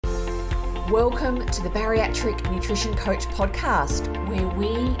Welcome to the Bariatric Nutrition Coach podcast, where we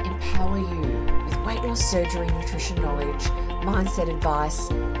empower you with weight loss surgery, nutrition knowledge, mindset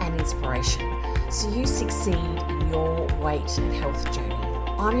advice, and inspiration so you succeed in your weight and health journey.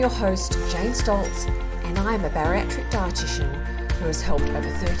 I'm your host, Jane Stoltz, and I am a bariatric dietitian who has helped over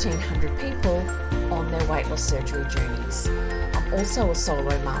 1,300 people on their weight loss surgery journeys. I'm also a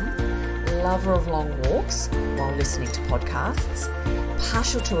solo mum, lover of long walks while listening to podcasts,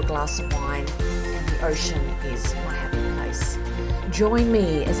 partial to a glass of wine, and the ocean is my happy place. Join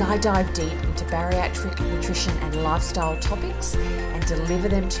me as I dive deep into bariatric nutrition and lifestyle topics and deliver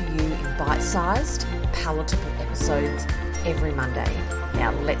them to you in bite-sized, palatable episodes every Monday.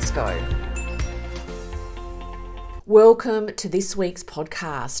 Now let's go. Welcome to this week's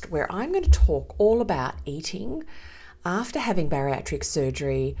podcast, where I'm going to talk all about eating after having bariatric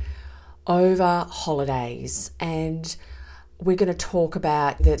surgery over holidays, and we're going to talk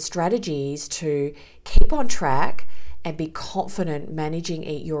about the strategies to keep on track and be confident managing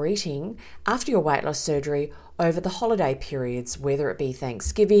your eating after your weight loss surgery over the holiday periods, whether it be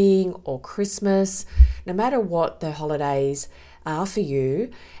Thanksgiving or Christmas, no matter what the holidays are for you.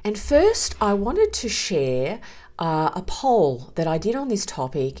 And first, I wanted to share a poll that I did on this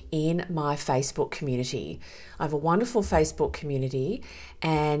topic in my Facebook community. I have a wonderful Facebook community,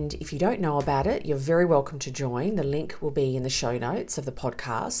 and if you don't know about it, you're very welcome to join. The link will be in the show notes of the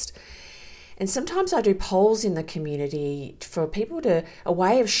podcast. And sometimes I do polls in the community for people a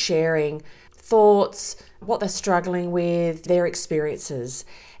way of sharing thoughts, what they're struggling with, their experiences.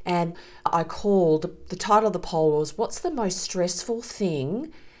 And the title of the poll was, what's the most stressful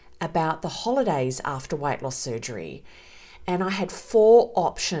thing about the holidays after weight loss surgery? And I had 4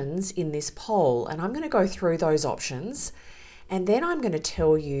 options in this poll, and I'm going to go through those options, and then I'm going to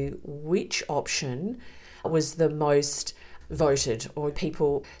tell you which option was the most voted, or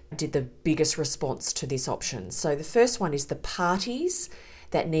people did the biggest response to this option. So the first one is the parties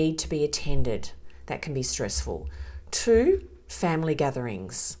that need to be attended. That can be stressful. 2, family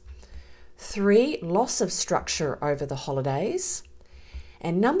gatherings. 3, loss of structure over the holidays.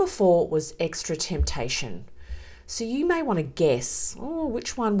 And number 4 was extra temptation. So you may want to guess,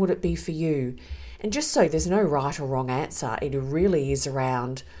 which one would it be for you? And just so there's no right or wrong answer, it really is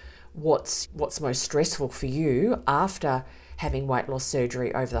around what's most stressful for you after having weight loss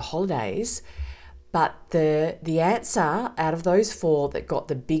surgery over the holidays. But the answer out of those 4 that got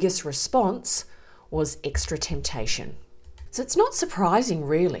the biggest response was extra temptation. So it's not surprising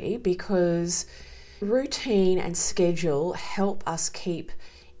really, because routine and schedule help us keep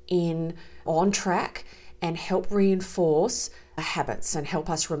on track and help reinforce habits and help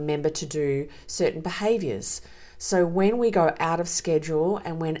us remember to do certain behaviors. So when we go out of schedule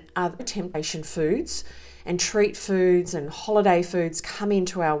and when other temptation foods and treat foods and holiday foods come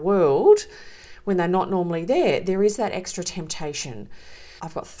into our world, when they're not normally there is that extra temptation.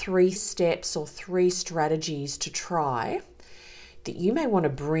 I've got 3 steps or 3 strategies to try that you may want to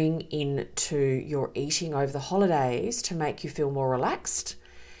bring into your eating over the holidays to make you feel more relaxed,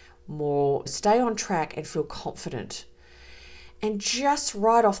 more stay on track and feel confident. And just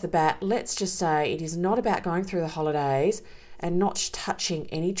right off the bat, let's just say it is not about going through the holidays and not touching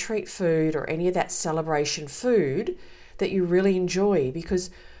any treat food or any of that celebration food that you really enjoy,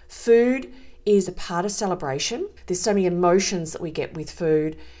 because food is a part of celebration. There's so many emotions that we get with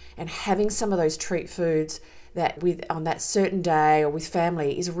food, and having some of those treat foods on that certain day or with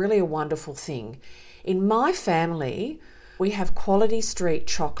family is really a wonderful thing. In my family, we have quality street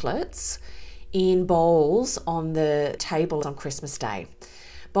chocolates in bowls on the table on Christmas Day.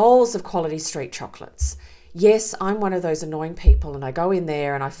 Bowls of quality street chocolates. Yes, I'm one of those annoying people, and I go in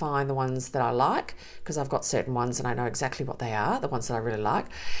there and I find the ones that I like, because I've got certain ones and I know exactly what they are, the ones that I really like,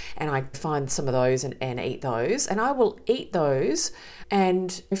 and I find some of those and eat those, and I will eat those and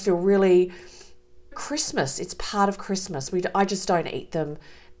feel really Christmas. It's part of Christmas. I just don't eat them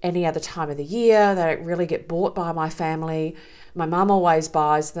any other time of the year. They don't really get bought by my family. My mum always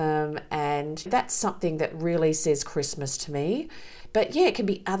buys them, and that's something that really says Christmas to me. But yeah, it can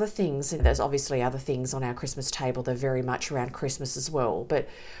be other things, and there's obviously other things on our Christmas table that are very much around Christmas as well. But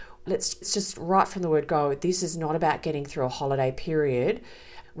let's just right from the word go, this is not about getting through a holiday period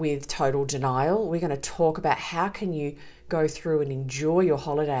with total denial. We're going to talk about how can you go through and enjoy your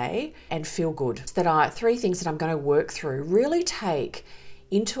holiday and feel good. That are 3 things that I'm going to work through. Really take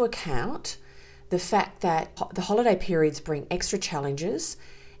into account the fact that the holiday periods bring extra challenges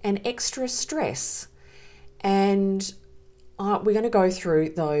and extra stress. And we're going to go through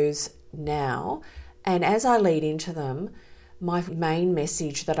those now. And as I lead into them, my main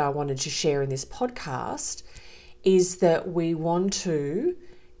message that I wanted to share in this podcast is that we want to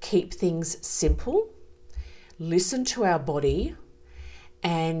keep things simple, listen to our body,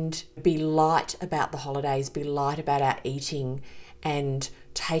 and be light about the holidays, be light about our eating, and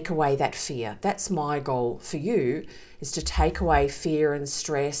take away that fear. That's my goal for you, is to take away fear and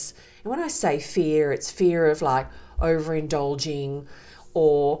stress. And when I say fear, it's fear of like overindulging,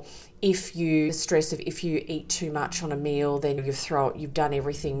 or if you eat too much on a meal, then you've done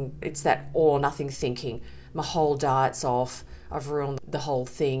everything. It's that all or nothing thinking. My whole diet's off. I've ruined the whole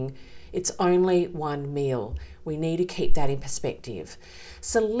thing. It's only one meal. We need to keep that in perspective.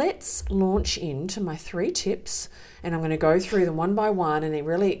 So let's launch into my 3 tips, and I'm going to go through them one by one and then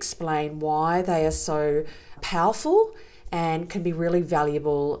really explain why they are so powerful and can be really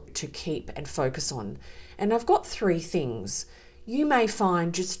valuable to keep and focus on. And I've got 3 things. You may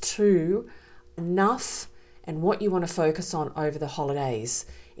find just 2 enough and what you want to focus on over the holidays.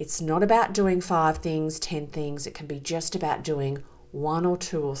 It's not about doing 5 things, 10 things. It can be just about doing 1 or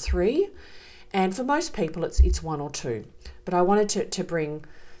 2 or 3. And for most people, it's 1 or 2. But I wanted to bring,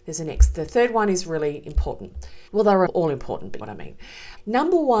 the 3rd one is really important. Well, they're all important, but what I mean.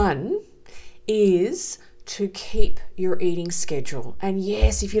 Number 1 is to keep your eating schedule. And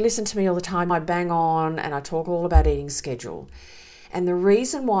yes, if you listen to me all the time, I bang on and I talk all about eating schedule. And the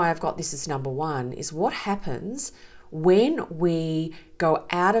reason why I've got this as number 1 is what happens when we go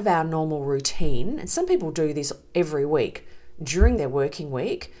out of our normal routine. And some people do this every week during their working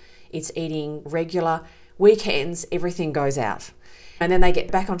week. It's eating regular. Weekends, everything goes out. And then they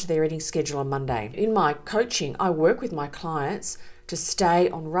get back onto their eating schedule on Monday. In my coaching, I work with my clients to stay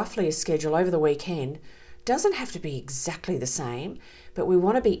on roughly a schedule over the weekend. Doesn't have to be exactly the same, but we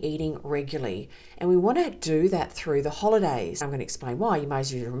want to be eating regularly. And we want to do that through the holidays. I'm going to explain why. You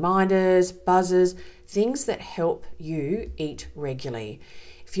might use reminders, buzzers, things that help you eat regularly.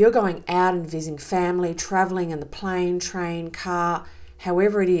 If you're going out and visiting family, traveling in the plane, train, car,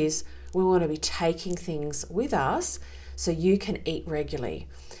 however it is, we want to be taking things with us so you can eat regularly.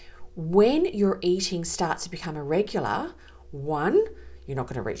 When your eating starts to become irregular, 1, you're not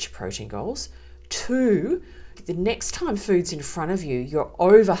going to reach your protein goals. 2, the next time food's in front of you, you're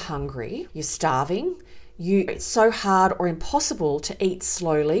over hungry, you're starving, it's so hard or impossible to eat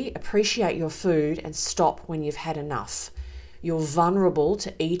slowly, appreciate your food, and stop when you've had enough. You're vulnerable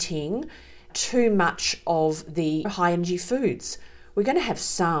to eating too much of the high energy foods. We're going to have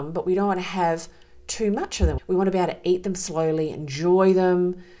some, but we don't want to have too much of them. We want to be able to eat them slowly, enjoy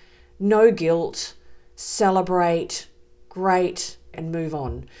them, no guilt, celebrate, great, and move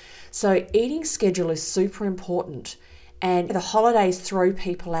on. So eating schedule is super important. And the holidays throw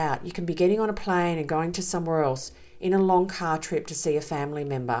people out. You can be getting on a plane and going to somewhere else in a long car trip to see a family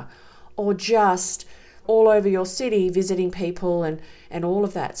member, or just all over your city visiting people and all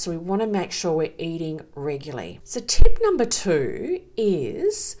of that. So we want to make sure we're eating regularly. So tip number 2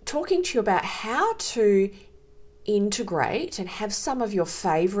 is talking to you about how to integrate and have some of your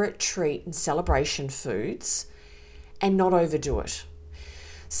favorite treat and celebration foods and not overdo it.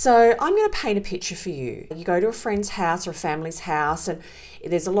 So I'm going to paint a picture for you. You go to a friend's house or a family's house and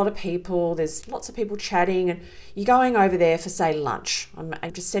there's a lot of people, there's lots of people chatting, and you're going over there for, say, lunch. I'm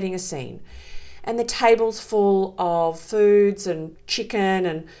just setting a scene. And the table's full of foods and chicken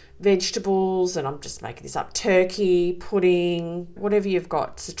and vegetables, and I'm just making this up, turkey, pudding, whatever you've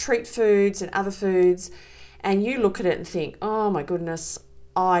got. So treat foods and other foods. And you look at it and think, oh my goodness,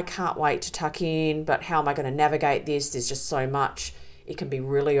 I can't wait to tuck in, but how am I going to navigate this? There's just so much. It can be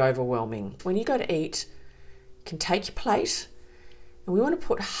really overwhelming. When you go to eat, you can take your plate, and we want to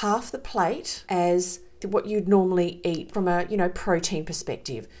put half the plate as what you'd normally eat from a protein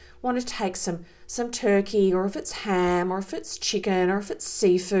perspective. Want to take some turkey, or if it's ham, or if it's chicken, or if it's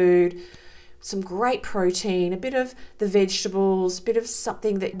seafood, some great protein, a bit of the vegetables, a bit of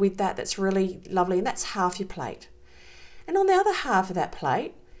something that's really lovely, and that's half your plate. And on the other half of that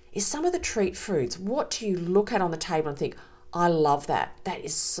plate is some of the treat foods. What do you look at on the table and think, I love that. That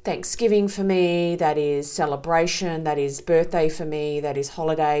is Thanksgiving for me, that is celebration, that is birthday for me, that is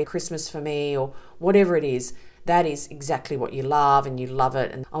holiday, Christmas for me, or whatever it is. That is exactly what you love and you love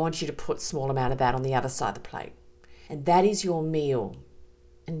it. And I want you to put a small amount of that on the other side of the plate. And that is your meal.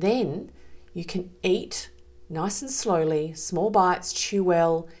 And then you can eat nice and slowly, small bites, chew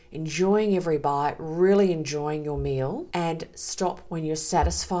well, enjoying every bite, really enjoying your meal, and stop when you're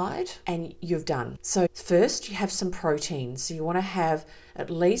satisfied and you've done. So first you have some protein. So you want to have at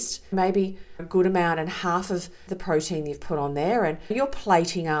least maybe a good amount and half of the protein you've put on there, and you're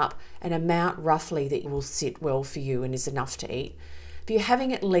plating up an amount roughly that will sit well for you and is enough to eat. But you're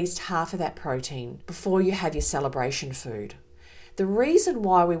having at least half of that protein before you have your celebration food. The reason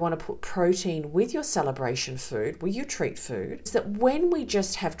why we want to put protein with your celebration food, with your treat food, is that when we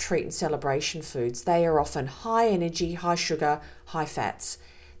just have treat and celebration foods, they are often high energy, high sugar, high fats.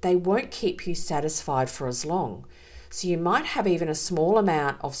 They won't keep you satisfied for as long. So you might have even a small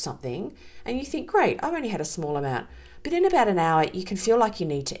amount of something and you think, great, I've only had a small amount. But in about an hour, you can feel like you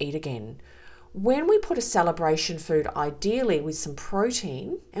need to eat again. When we put a celebration food, ideally with some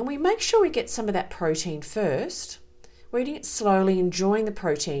protein, and we make sure we get some of that protein first, we're eating it slowly, enjoying the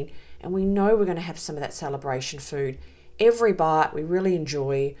protein, and we know we're going to have some of that celebration food. Every bite we really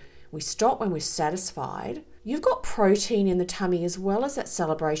enjoy. We stop when we're satisfied. You've got protein in the tummy as well as that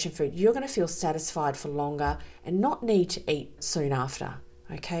celebration food. You're going to feel satisfied for longer and not need to eat soon after,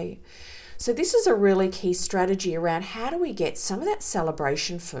 okay? So this is a really key strategy around how do we get some of that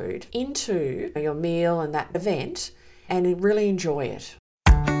celebration food into your meal and that event and really enjoy it.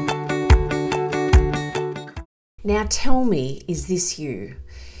 Now tell me, is this you?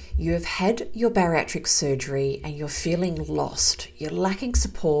 You have had your bariatric surgery and you're feeling lost, you're lacking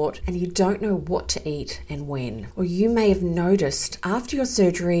support and you don't know what to eat and when. Or you may have noticed after your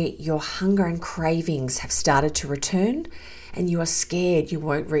surgery, your hunger and cravings have started to return and you are scared you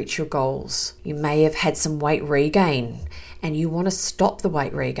won't reach your goals. You may have had some weight regain and you want to stop the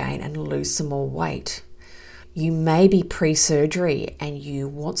weight regain and lose some more weight. You may be pre-surgery and you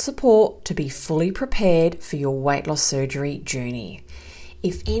want support to be fully prepared for your weight loss surgery journey.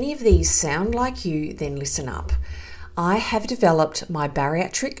 If any of these sound like you, then listen up. I have developed my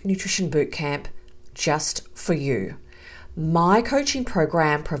bariatric nutrition bootcamp just for you. My coaching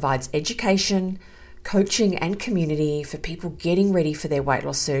program provides education, coaching and community for people getting ready for their weight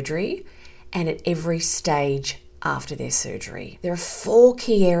loss surgery and at every stage after their surgery. There are 4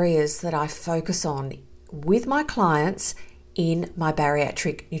 key areas that I focus on with my clients in my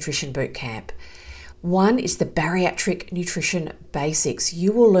bariatric nutrition bootcamp. One is the bariatric nutrition basics.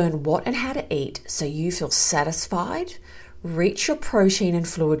 You will learn what and how to eat so you feel satisfied, reach your protein and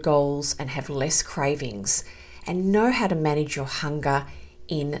fluid goals and have less cravings, and know how to manage your hunger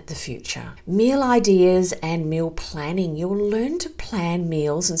in the future. Meal ideas and meal planning. You'll learn to plan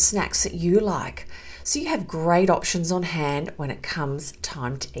meals and snacks that you like, so you have great options on hand when it comes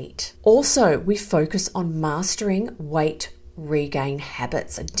time to eat. Also, we focus on mastering weight regain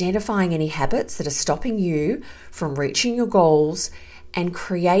habits, identifying any habits that are stopping you from reaching your goals and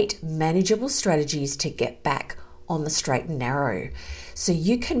create manageable strategies to get back on the straight and narrow so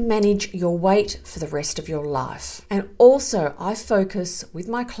you can manage your weight for the rest of your life. And also, I focus with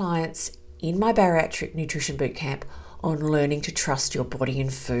my clients in my bariatric nutrition bootcamp on learning to trust your body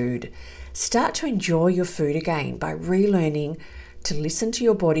and food. Start to enjoy your food again by relearning to listen to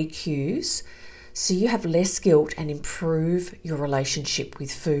your body cues so you have less guilt and improve your relationship with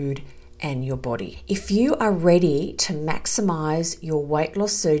food and your body. If you are ready to maximize your weight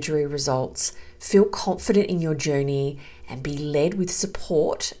loss surgery results, feel confident in your journey and be led with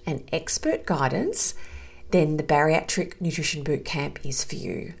support and expert guidance, then the Bariatric Nutrition Bootcamp is for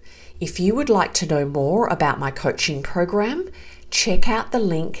you. If you would like to know more about my coaching program, check out the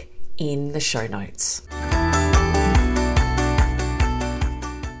link in the show notes.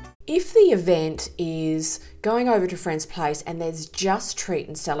 If the event is going over to a friend's place and there's just treat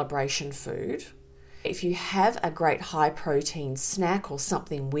and celebration food, if you have a great high protein snack or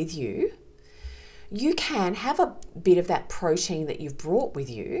something with you, you can have a bit of that protein that you've brought with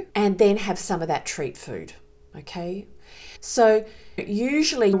you and then have some of that treat food, okay? So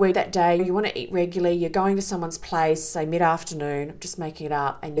usually that day you want to eat regularly, you're going to someone's place, say mid-afternoon, I'm just making it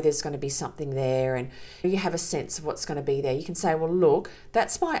up, and there's going to be something there and you have a sense of what's going to be there. You can say, well, look,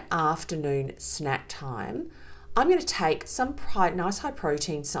 that's my afternoon snack time. I'm going to take some nice high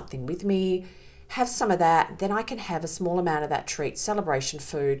protein something with me, have some of that, then I can have a small amount of that treat celebration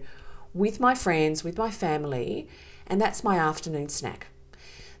food with my friends, with my family, and that's my afternoon snack.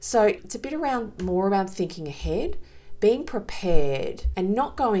 So it's a bit more around thinking ahead, being prepared and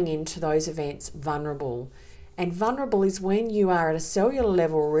not going into those events vulnerable. And vulnerable is when you are at a cellular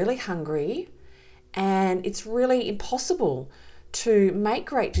level really hungry and it's really impossible to make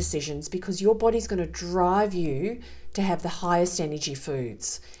great decisions because your body's going to drive you to have the highest energy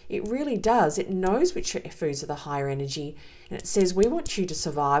foods. It really does. It knows which foods are the higher energy and it says, we want you to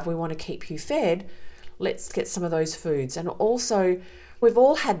survive. We want to keep you fed. Let's get some of those foods. And also, we've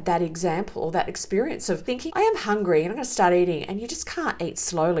all had that example or that experience of thinking, I am hungry and I'm going to start eating, and you just can't eat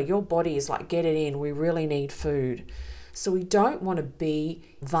slowly. Your body is like, get it in. We really need food. So we don't want to be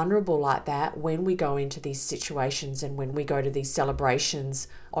vulnerable like that when we go into these situations and when we go to these celebrations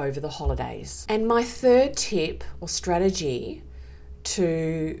over the holidays. And my third tip or strategy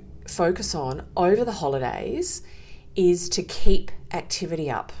to focus on over the holidays is to keep activity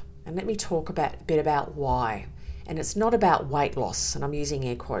up. And let me talk a bit about why. And it's not about weight loss, and I'm using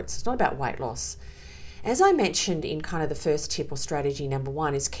air quotes. It's not about weight loss. As I mentioned in kind of the first tip or strategy, number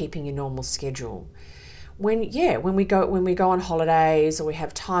one is keeping your normal schedule. When we go on holidays or we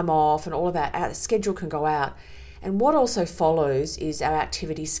have time off and all of that, our schedule can go out. And what also follows is our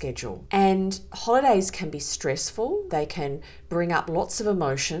activity schedule. And holidays can be stressful. They can bring up lots of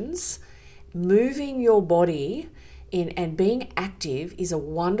emotions. Moving your body and being active is a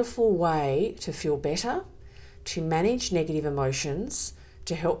wonderful way to feel better, to manage negative emotions,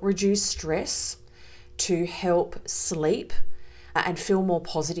 to help reduce stress, to help sleep and feel more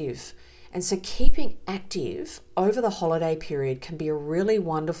positive. And so keeping active over the holiday period can be a really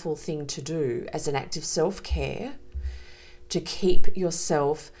wonderful thing to do as an act of self-care to keep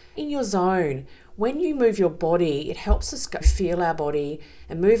yourself in your zone. When you move your body, it helps us feel our body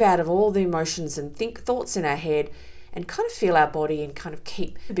and move out of all the emotions and thoughts in our head and kind of feel our body and kind of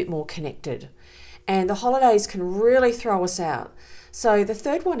keep a bit more connected. And the holidays can really throw us out. So the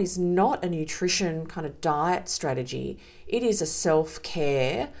third one is not a nutrition kind of diet strategy. It is a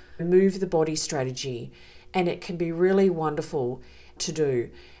self-care, move the body strategy. And it can be really wonderful to do.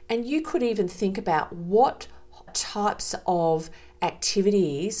 And you could even think about what types of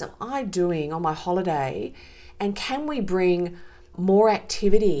activities am I doing on my holiday, and can we bring more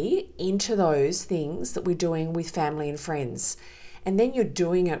activity into those things that we're doing with family and friends? And then you're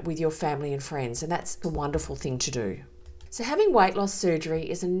doing it with your family and friends, and that's a wonderful thing to do. So having weight loss surgery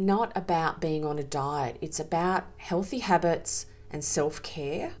is not about being on a diet. It's about healthy habits and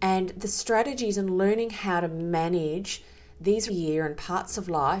self-care, and the strategies and learning how to manage these year and parts of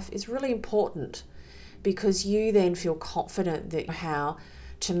life is really important, because you then feel confident that how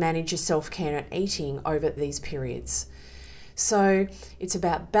to manage your self-care and eating over these periods. So it's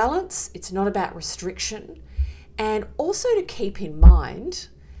about balance, it's not about restriction, and also to keep in mind,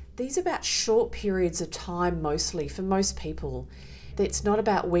 these are about short periods of time mostly for most people. It's not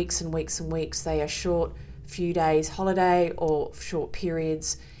about weeks and weeks and weeks. They are short few days holiday or short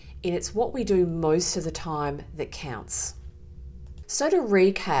periods, and it's what we do most of the time that counts. So to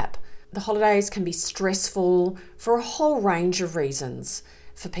recap, the holidays can be stressful for a whole range of reasons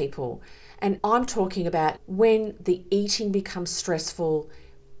for people. And I'm talking about when the eating becomes stressful,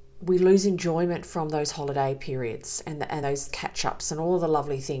 we lose enjoyment from those holiday periods and those catch-ups and all the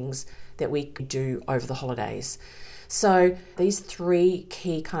lovely things that we do over the holidays. So these three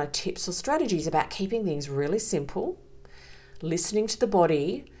key kind of tips or strategies about keeping things really simple, listening to the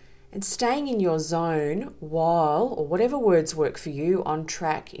body, and staying in your zone while, or whatever words work for you, on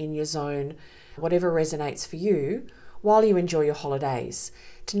track, in your zone, whatever resonates for you, while you enjoy your holidays.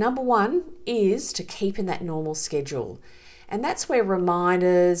 Number one is to keep in that normal schedule. And that's where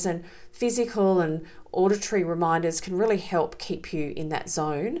reminders and physical and auditory reminders can really help keep you in that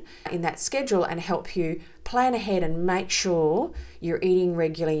zone, in that schedule, and help you plan ahead and make sure you're eating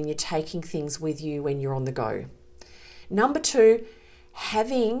regularly and you're taking things with you when you're on the go. Number two,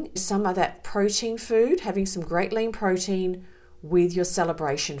 having some of that protein food, having some great lean protein with your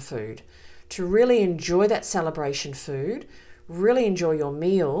celebration food to really enjoy that celebration food, really enjoy your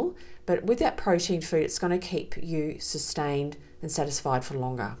meal, but with that protein food, it's going to keep you sustained and satisfied for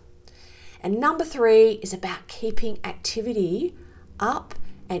longer. And number three is about keeping activity up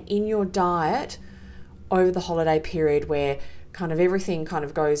and in your diet over the holiday period where kind of everything kind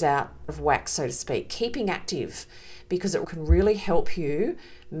of goes out of whack, so to speak. Keeping active, because it can really help you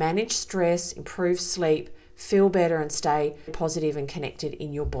manage stress, improve sleep, feel better, and stay positive and connected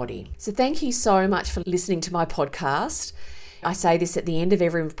in your body. So thank you so much for listening to my podcast. I say this at the end of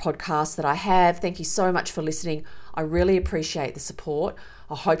every podcast that I have. Thank you so much for listening. I really appreciate the support.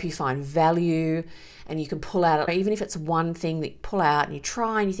 I hope you find value and you can pull out, even if it's one thing that you pull out and you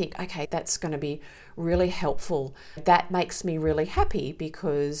try and you think, okay, that's going to be really helpful. That makes me really happy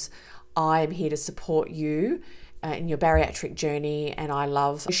because I am here to support you in your bariatric journey, and I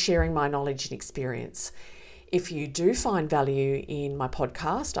love sharing my knowledge and experience. If you do find value in my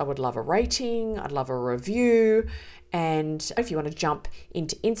podcast, I would love a rating, I'd love a review, and if you want to jump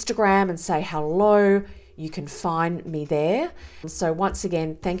into Instagram and say hello, you can find me there. So once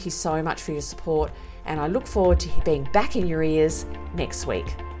again, thank you so much for your support, and I look forward to being back in your ears next week.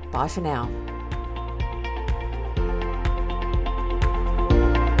 Bye for now.